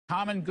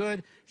common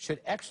good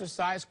should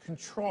exercise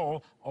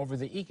control over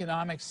the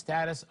economic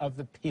status of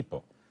the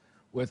people.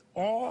 With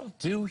all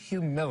due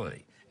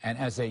humility, and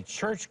as a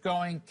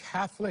church-going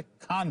Catholic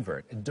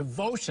convert, a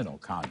devotional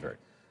convert,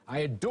 I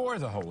adore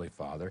the Holy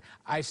Father,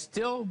 I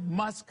still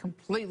must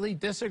completely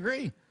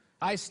disagree.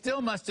 I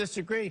still must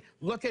disagree.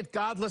 Look at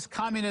godless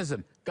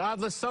communism,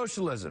 godless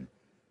socialism.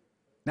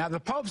 Now, the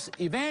Pope's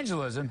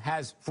evangelism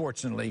has,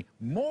 fortunately,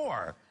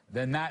 more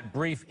than that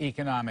brief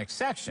economic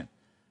section.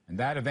 And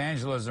that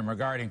evangelism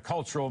regarding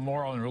cultural,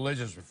 moral, and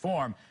religious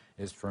reform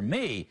is, for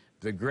me,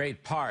 the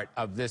great part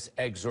of this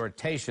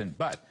exhortation.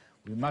 But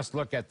we must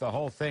look at the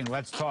whole thing.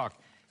 Let's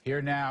talk.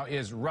 Here now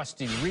is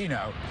Rusty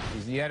Reno.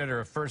 He's the editor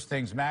of First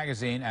Things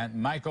magazine, and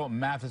Michael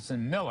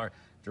Matheson Miller,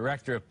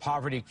 director of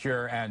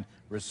PovertyCure and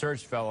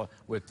Research Fellow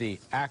with the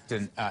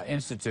Acton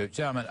Institute.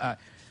 Gentlemen,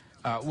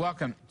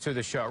 welcome to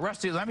the show.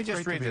 Rusty, let me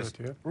just read this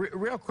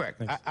real quick.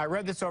 I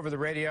read this over the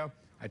radio.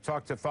 I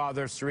talked to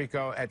Father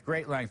Sirico at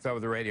great length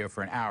over the radio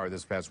for an hour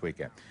this past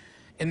weekend.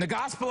 In the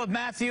Gospel of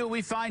Matthew,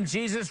 we find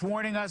Jesus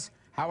warning us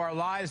how our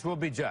lives will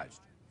be judged.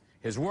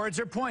 His words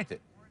are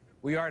pointed.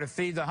 We are to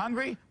feed the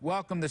hungry,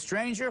 welcome the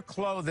stranger,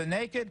 clothe the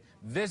naked,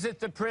 visit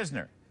the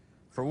prisoner.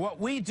 For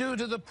what we do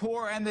to the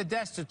poor and the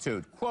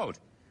destitute, quote,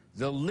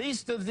 the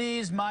least of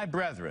these, my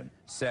brethren,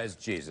 says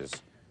Jesus.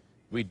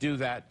 We do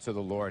that to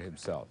the Lord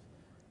himself.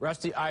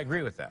 Rusty, I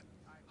agree with that.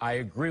 I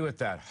agree with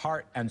that,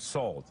 heart and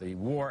soul, the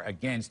war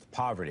against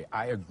poverty.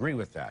 I agree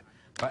with that.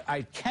 But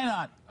I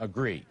cannot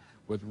agree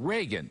with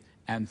Reagan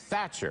and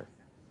Thatcher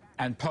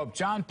and Pope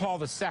John Paul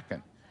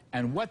II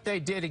and what they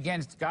did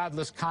against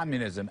godless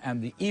communism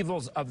and the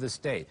evils of the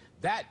state.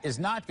 That is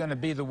not going to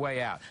be the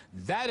way out.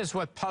 That is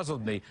what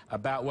puzzled me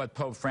about what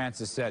Pope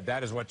Francis said.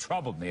 That is what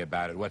troubled me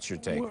about it. What's your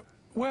take?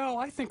 Well,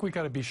 I think we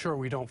got to be sure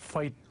we don't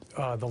fight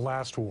the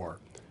last war.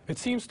 It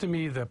seems to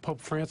me that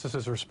Pope Francis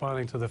is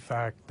responding to the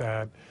fact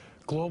that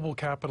global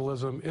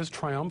capitalism is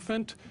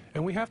triumphant,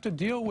 and we have to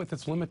deal with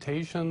its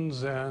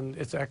limitations and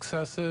its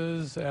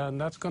excesses,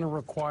 and that's going to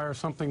require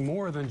something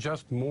more than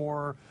just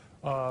more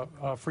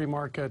free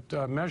market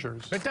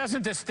measures. But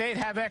doesn't the state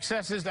have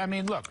excesses? I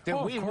mean, look, did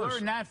we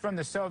learn that from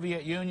the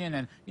Soviet Union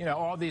and, you know,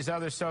 all these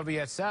other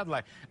Soviet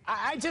satellites?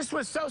 I just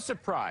was so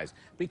surprised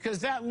because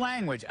that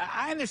language,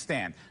 I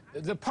understand.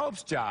 The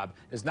Pope's job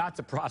is not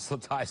to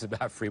proselytize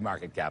about free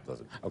market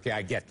capitalism. Okay,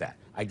 I get that.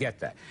 I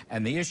get that.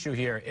 And the issue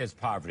here is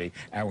poverty,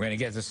 and we're going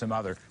to get to some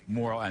other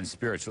moral and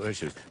spiritual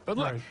issues. But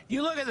look,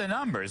 you look at the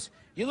numbers.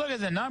 You look at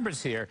the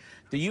numbers here.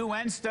 The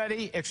UN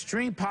study,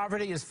 extreme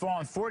poverty has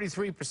fallen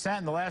 43%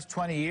 in the last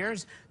 20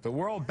 years. The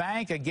World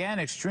Bank, again,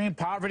 extreme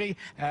poverty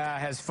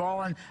has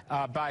fallen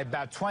by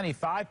about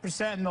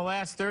 25% in the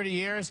last 30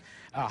 years.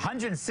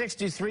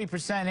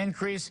 163%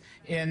 increase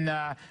in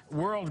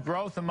world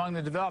growth among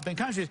the developing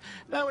countries.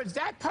 In other words,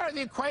 that part of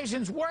the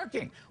equation's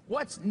working.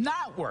 What's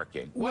not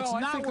working? What's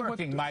not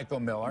working, Michael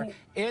Miller,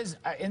 is,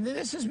 and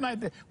this is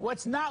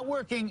what's not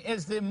working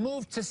is the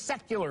move to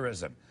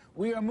secularism.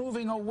 We are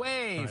moving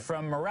away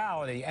from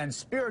morality and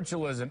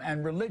spiritualism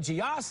and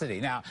religiosity.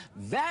 Now,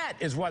 that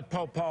is what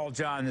Pope Paul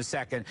John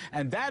II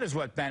and that is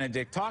what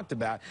Benedict talked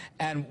about.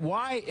 And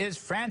why is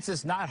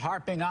Francis not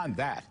harping on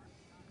that?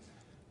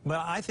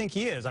 Well, I think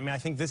he is. I mean, I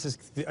think this is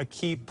a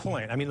key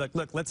point. I mean,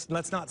 look,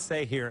 let's not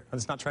say here,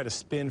 let's not try to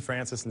spin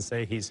Francis and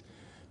say he's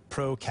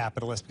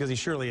pro-capitalist, because he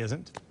surely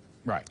isn't.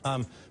 Right.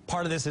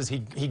 Part of this is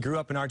he grew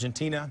up in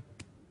Argentina,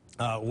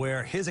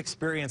 where his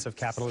experience of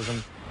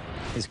capitalism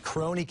is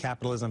crony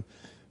capitalism,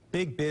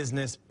 big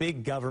business,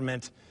 big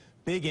government,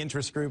 big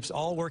interest groups,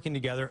 all working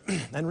together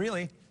and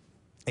really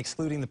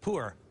excluding the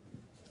poor.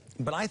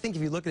 But I think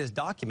if you look at his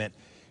document,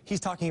 he's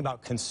talking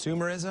about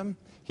consumerism.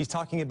 He's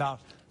talking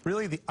about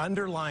really the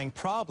underlying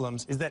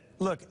problems is that,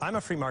 look, I'm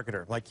a free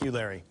marketer like you,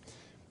 Larry,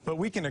 but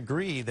we can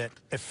agree that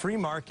a free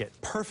market,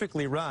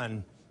 perfectly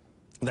run,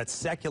 that's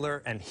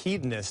secular and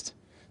hedonist,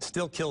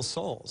 still kills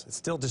souls. It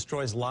still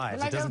destroys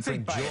lives. Well, it doesn't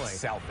bring joy. I don't think by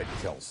itself it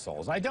kills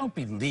souls. I don't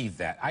believe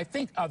that. I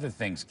think other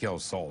things kill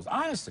souls.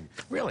 Honestly,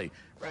 really.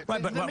 Right,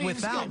 but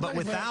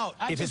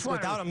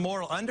without a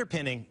moral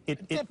underpinning,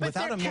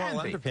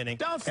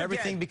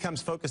 everything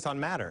becomes focused on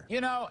matter. You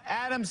know,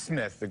 Adam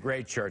Smith, the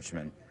great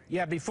churchman,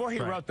 before he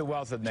wrote The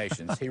Wealth of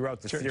Nations, he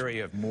wrote The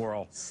Theory of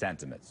Moral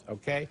Sentiments,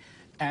 okay?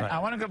 And I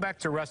want to go back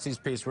to Rusty's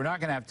piece. We're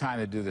not going to have time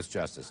to do this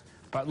justice.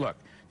 But look,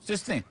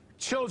 just think.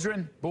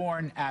 Children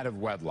born out of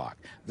wedlock,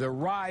 the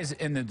rise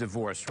in the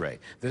divorce rate,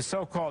 the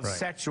so-called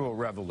sexual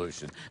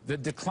revolution, the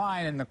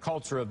decline in the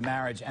culture of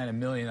marriage, and a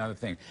million other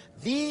things.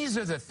 These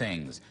are the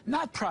things,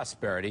 not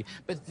prosperity,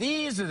 but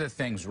these are the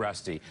things,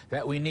 Rusty,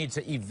 that we need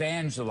to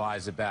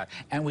evangelize about.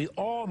 And we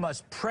all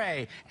must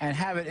pray and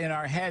have it in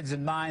our heads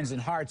and minds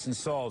and hearts and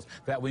souls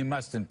that we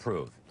must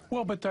improve.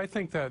 Well, but I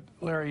think that,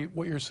 Larry,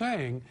 what you're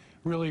saying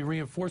really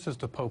reinforces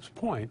the Pope's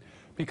point.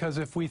 Because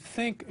if we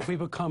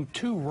become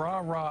too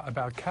rah-rah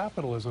about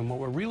capitalism, what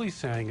we're really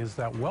saying is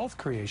that wealth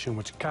creation,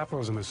 which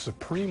capitalism is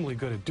supremely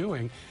good at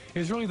doing,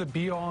 is really the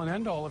be-all and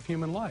end-all of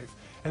human life.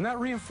 and that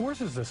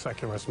reinforces the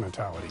secularist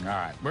mentality. All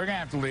right, we're going to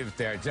have to leave it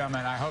there.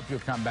 Gentlemen, I hope you'll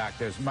come back.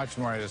 There's much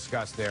more to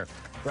discuss there.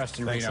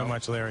 Rusty Thanks Reno, so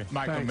much, Larry.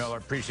 Michael Thanks. Miller,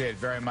 appreciate it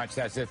very much.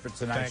 That's it for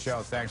tonight's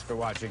show. Thanks for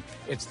watching.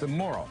 It's the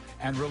moral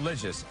and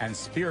religious and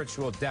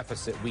spiritual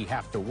deficit we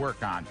have to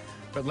work on.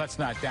 But let's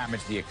not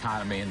damage the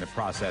economy in the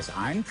process.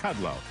 I'm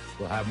Kudlow.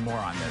 We'll have more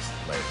on this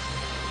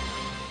later.